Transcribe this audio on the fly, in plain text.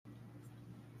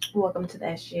Welcome to the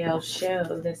SGL show.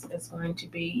 This is going to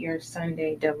be your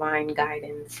Sunday divine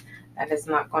guidance. That is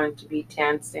not going to be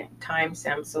time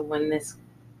stamp. So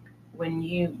when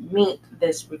you meet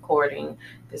this recording,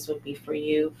 this would be for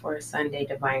you for Sunday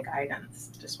divine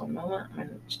guidance. Just one moment. I'm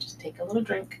gonna just take a little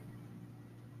drink.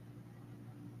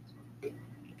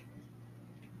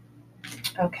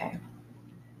 Okay.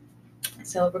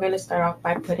 So we're gonna start off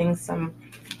by putting some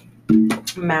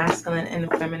masculine and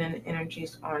feminine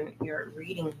energies on your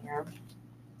reading here.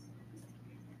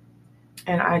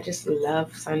 And I just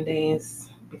love Sundays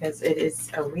because it is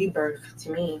a rebirth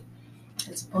to me.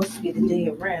 It's supposed to be the day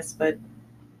of rest, but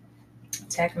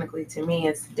technically to me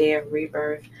it's the day of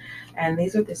rebirth. And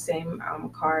these are the same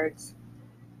cards.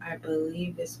 I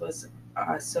believe this was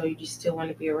So You Still Want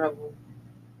to Be a Rebel.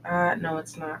 No,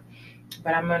 it's not.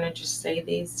 But I'm going to just say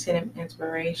these 10 of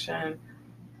inspiration.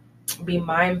 Be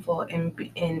mindful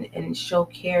and show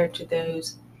care to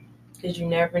those, because you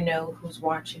never know who's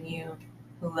watching you,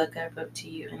 who look up to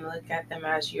you, and look at them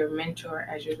as your mentor,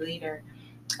 as your leader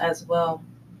as well.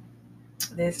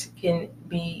 This can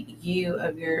be you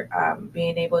of your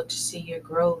being able to see your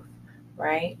growth,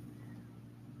 right?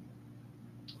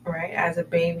 Right, as a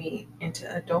baby into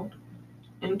adulthood.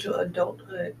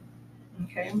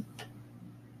 Okay,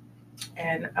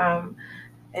 and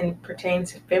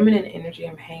pertains to feminine energy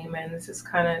of Hangman. This is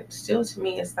kind of still to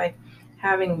me. It's like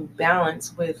having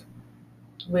balance with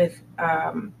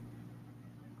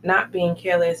not being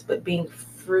careless, but being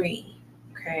free.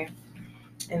 Okay,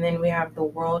 and then we have the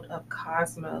world of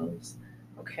cosmos.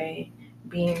 Okay,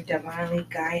 being divinely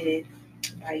guided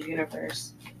by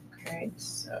universe. Okay,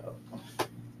 so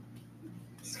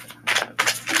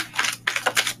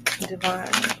divine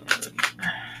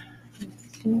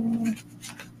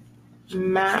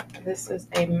map. This is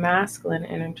a masculine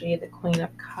energy, the Queen of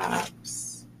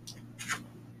Cups,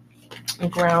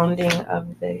 grounding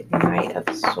of the Knight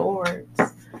of Swords.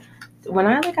 When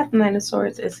I look at the Knight of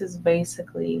Swords, this is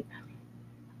basically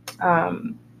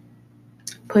um,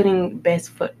 putting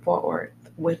best foot forward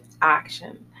with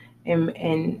action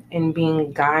and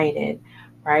being guided,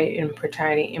 right, and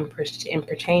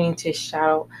pertaining to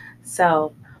shadow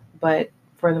self. But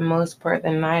for the most part,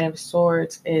 the Knight of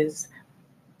Swords is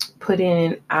putting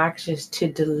in actions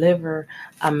to deliver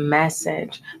a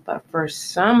message. But for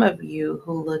some of you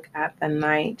who look at the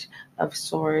Knight of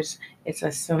Swords, it's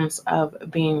a sense of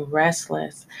being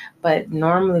restless. But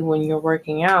normally, when you're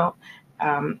working out,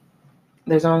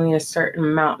 there's only a certain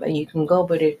amount that you can go.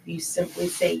 But if you simply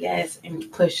say yes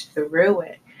and push through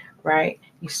it, right,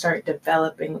 you start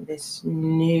developing this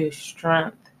new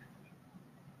strength.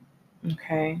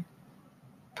 Okay,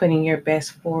 putting your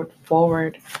best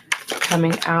forward,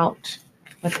 coming out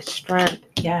with the strength,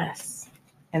 yes.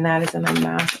 And that is an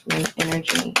masculine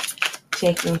energy,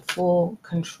 taking full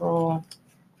control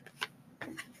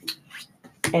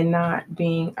and not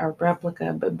being a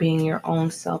replica, but being your own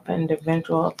self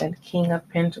individual. The King of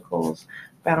Pentacles,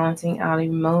 balancing out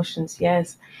emotions.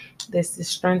 Yes, this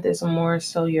strength is more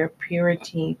so your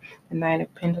purity. The Knight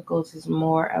of Pentacles is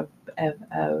more of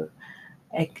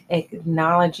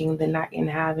acknowledging the night and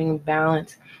having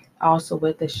balance. Also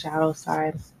with the shadow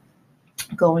side,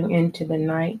 going into the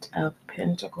Knight of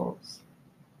Pentacles.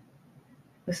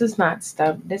 This is not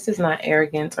This is not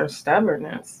arrogance or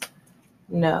stubbornness.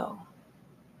 No.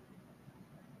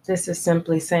 This is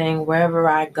simply saying, wherever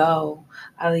I go,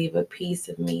 I leave a piece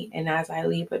of me. And as I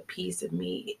leave a piece of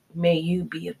me, may you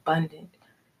be abundant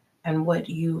and what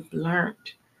you've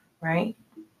learned, right?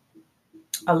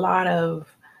 A lot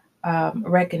of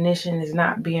recognition is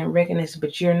not being recognized,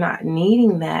 but you're not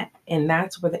needing that. And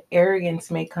that's where the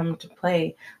arrogance may come to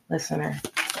play, listener.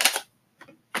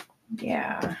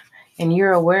 Yeah. And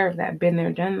you're aware of that, been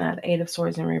there, done that. The Eight of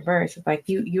Swords in reverse. It's like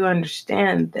you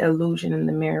understand the illusion and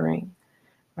the mirroring,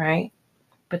 right?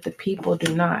 But the people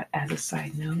do not, as a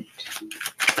side note.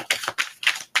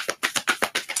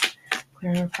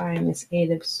 Clarifying this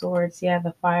Eight of Swords. Yeah,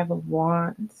 the Five of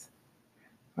Wands,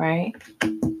 right?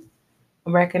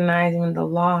 Recognizing the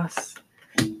loss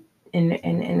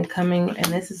and coming, and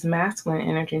this is masculine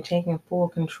energy, taking full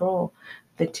control.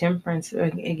 The Temperance,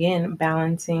 again,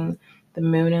 balancing the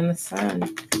moon and the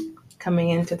sun.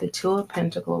 Coming into the Two of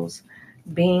Pentacles,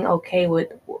 being okay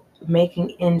with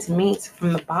making ends meet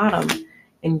from the bottom,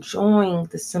 enjoying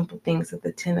the simple things of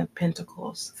the Ten of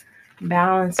Pentacles,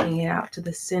 balancing it out to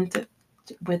the center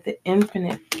with the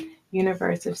infinite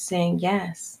universe of saying,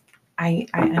 yes, I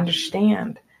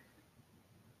understand,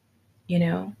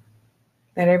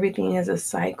 that everything is a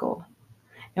cycle.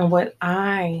 And what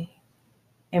I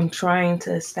am trying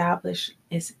to establish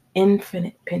is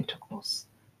infinite pentacles,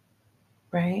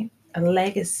 right? A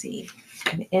legacy,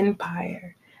 an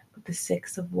empire, the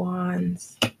Six of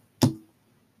Wands.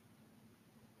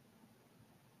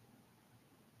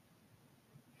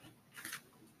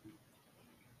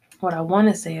 What I want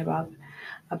to say about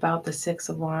the Six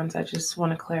of Wands, I just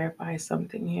want to clarify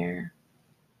something here.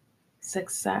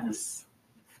 Success,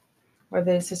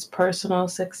 whether this is personal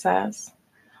success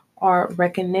or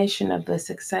recognition of the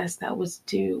success that was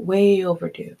due, way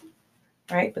overdue,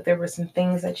 right? But there were some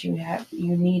things that you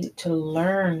needed to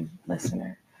learn,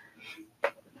 listener.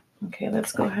 Okay,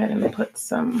 let's go ahead and put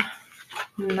some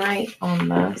night on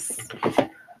this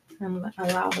and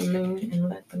allow the moon and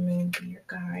let the moon be your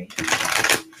guide.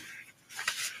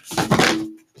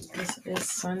 This is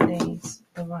Sunday's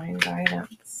divine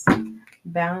guidance.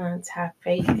 Balance, have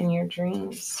faith in your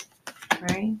dreams,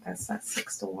 right? That's that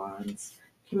Six of Wands.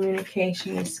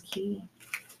 Communication is key.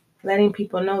 Letting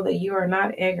people know that you are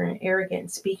not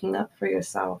arrogant, speaking up for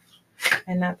yourself.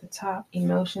 And at the top,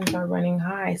 emotions are running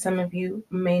high. Some of you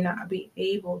may not be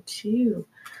able to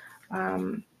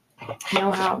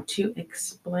know how to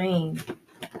explain,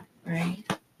 right?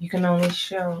 You can only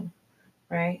show,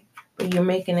 right? But you're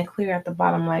making it clear at the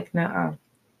bottom, like, nah,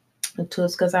 it's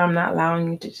because I'm not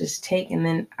allowing you to just take and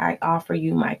then I offer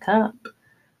you my cup.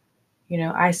 You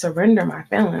know, I surrender my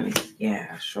feelings.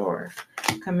 Yeah, sure.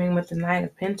 Coming with the Knight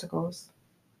of Pentacles.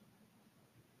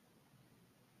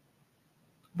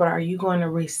 But are you going to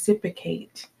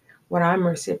reciprocate what I'm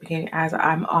reciprocating as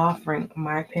I'm offering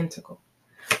my pentacle?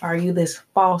 Are you this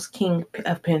false King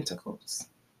of Pentacles?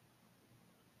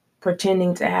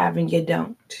 Pretending to have and you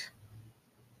don't.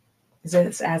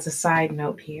 This as a side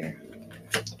note here.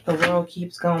 The world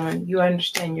keeps going. You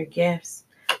understand your gifts.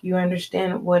 You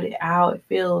understand how it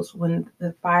feels when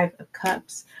the Five of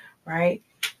Cups, right?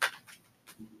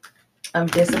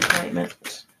 Of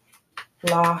disappointment,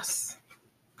 loss,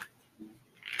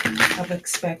 of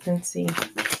expectancy.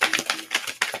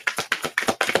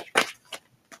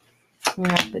 You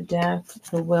have the Death,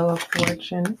 the Wheel of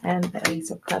Fortune, and the Ace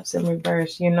of Cups in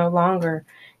reverse. You're no longer,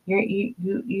 you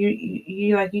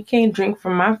like, you can't drink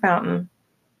from my fountain,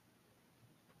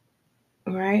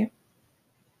 right?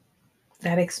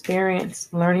 That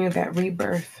experience, learning of that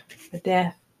rebirth, the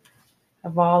death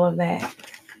of all of that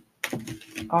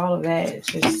is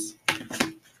just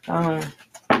gone.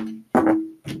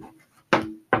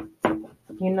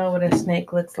 You know what a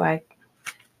snake looks like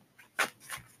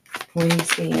when you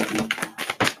see it.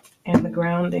 And the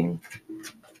grounding,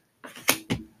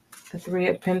 the Three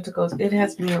of Pentacles, it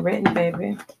has been written,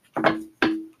 baby.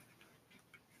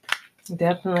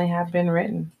 Definitely have been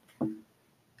written.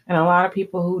 And a lot of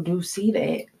people who do see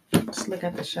that, just look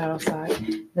at the shadow side,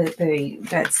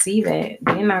 that see that,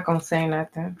 they're not going to say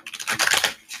nothing.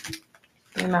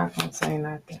 They're not going to say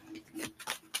nothing.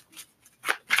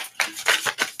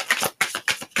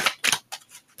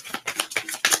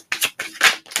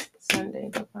 Sunday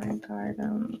divine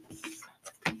guidance.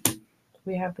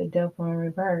 We have the Devil in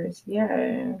reverse.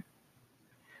 Yeah.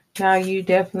 Now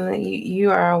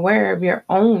you are aware of your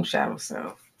own shadow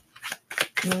self.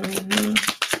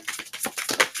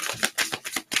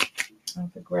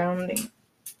 Of the grounding.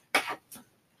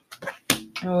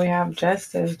 And we have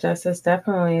Justice. Justice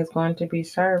definitely is going to be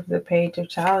served. The Page of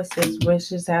Chalices.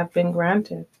 Wishes have been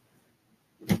granted.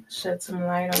 Shed some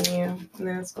light on you. And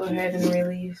then let's go ahead and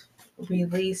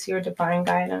release your divine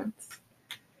guidance.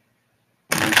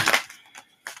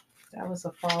 That was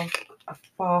a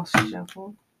false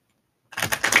shuffle.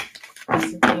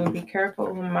 That's the thing. Be careful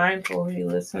and mindful who you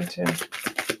listen to.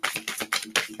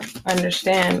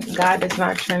 Understand, God does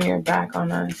not turn your back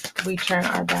on us. We turn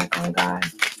our back on God.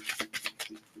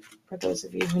 For those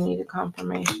of you who need a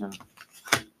confirmation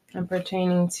and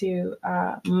pertaining to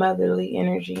motherly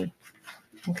energy,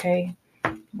 okay?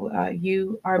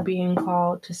 You are being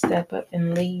called to step up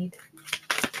and lead.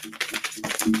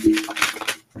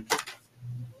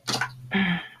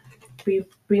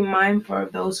 Be mindful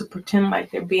of those who pretend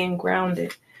like they're being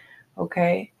grounded,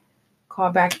 okay?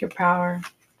 Call back your power,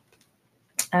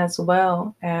 as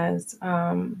well as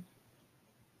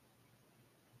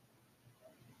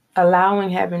allowing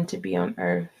heaven to be on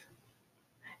earth.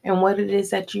 And what it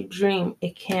is that you dream,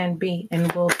 it can be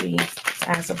and will be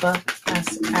as above,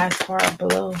 as far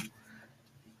below.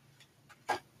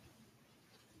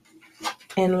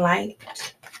 In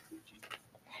light.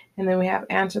 And then we have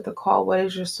answer the call. What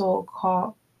is your soul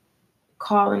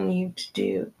calling you to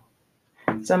do?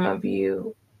 Some of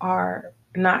you are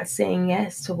not saying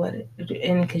yes to what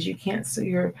and because you can't, so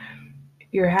you're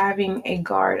having a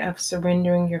guard of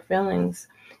surrendering your feelings.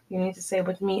 You need to say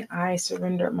with me, I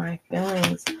surrender my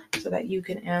feelings, so that you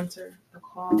can answer the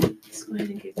call. Let's go ahead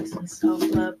and give you some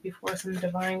self-love before some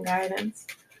divine guidance.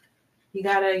 You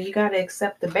gotta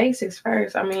accept the basics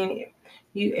first. I mean,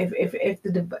 if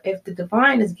the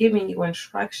divine is giving you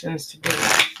instructions to do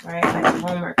it, right, like a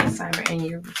homework assignment, and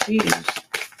you refuse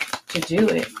to do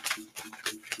it,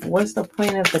 what's the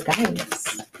point of the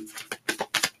guidance?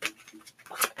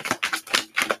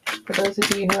 For those of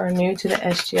you who are new to the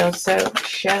SGL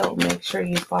show, make sure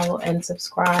you follow and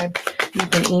subscribe. You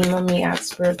can email me at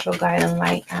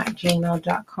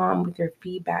spiritualguideandlight@gmail.com with your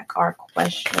feedback or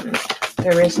questions.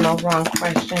 There is no wrong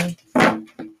question.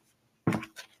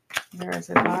 There is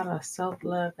a lot of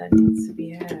self-love that needs to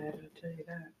be had, I'll tell you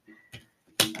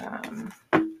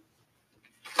that.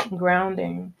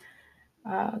 Grounding,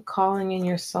 calling in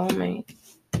your soulmate,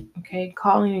 okay?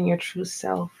 Calling in your true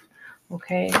self,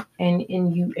 okay? And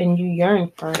you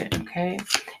yearn for it, okay?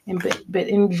 But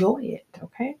enjoy it,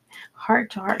 okay?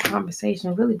 Heart-to-heart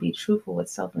conversation. Really be truthful with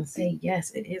self and say, yes,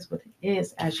 it is what it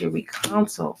is as you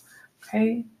reconsole,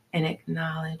 okay? And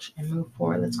acknowledge and move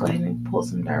forward. Let's go ahead and pull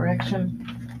some direction.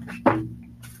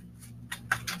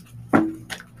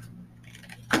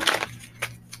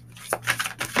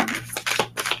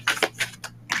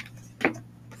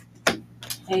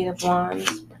 Eight of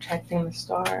Wands, protecting the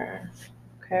star,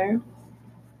 okay?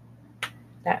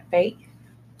 That faith,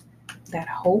 that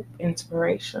hope,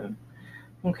 inspiration,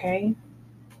 okay?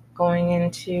 Going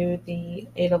into the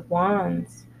Eight of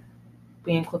Wands,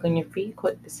 being quick on your feet,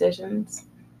 quick decisions,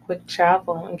 quick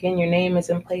travel. Again, your name is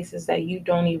in places that you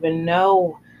don't even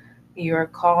know you're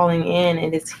calling in.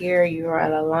 It is here. You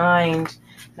are aligned.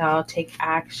 Now take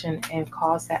action and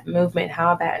cause that movement.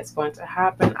 How that is going to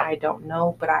happen, I don't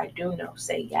know, but I do know.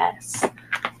 Say yes.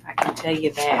 I can tell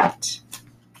you that.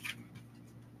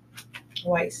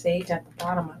 White sage at the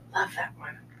bottom. I love that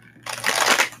one.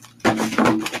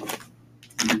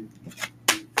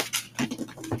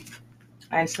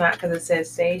 It's not because it says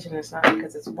sage, and it's not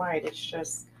because it's white. It's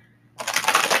just,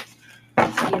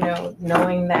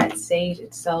 knowing that sage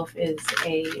itself is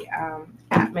a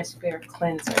atmosphere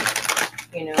cleanser.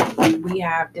 We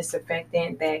have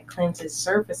disinfectant that cleanses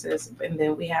surfaces, and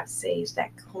then we have sage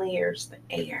that clears the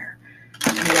air.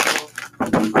 Beautiful.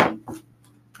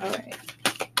 All right.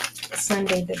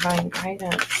 Sunday divine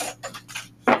guidance.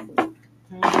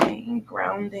 Okay.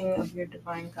 Grounding of your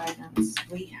divine guidance.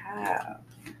 We have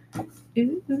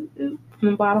from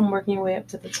the bottom, working your way up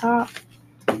to the top.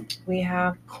 We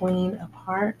have Queen of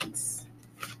Hearts.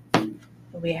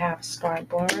 We have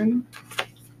Starborn.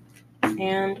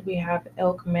 And we have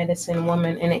Elk Medicine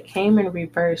Woman. And it came in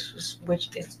reverse, which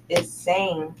is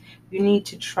saying you need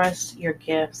to trust your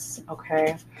gifts,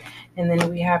 okay? And then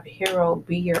we have Hero,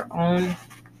 be your own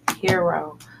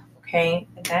hero, okay?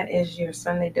 That is your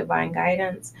Sunday divine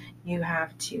guidance. You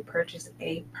have to purchase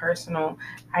a personal.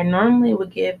 I normally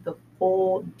would give the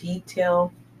full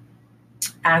detail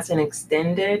as an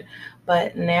extended,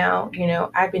 but now,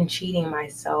 I've been cheating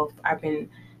myself. I've been,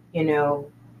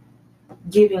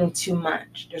 giving too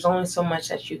much. There's only so much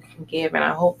that you can give, and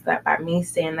I hope that by me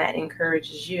saying that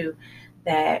encourages you,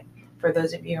 that for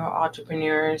those of you who are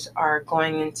entrepreneurs, are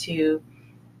going into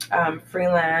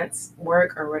freelance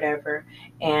work or whatever,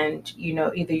 and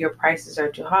either your prices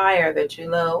are too high or they're too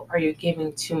low, or you're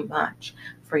giving too much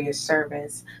for your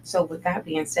service. So with that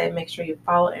being said, make sure you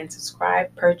follow and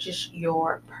subscribe, purchase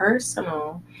your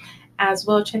personal, as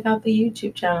well. Check out the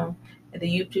YouTube channel. The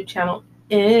YouTube channel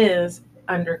is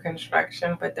under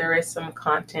construction, but there is some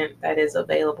content that is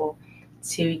available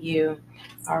to you.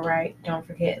 All right, don't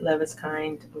forget, love is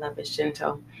kind, love is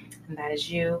gentle, and that is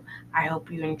you. I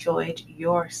hope you enjoyed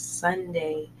your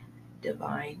Sunday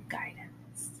divine guidance.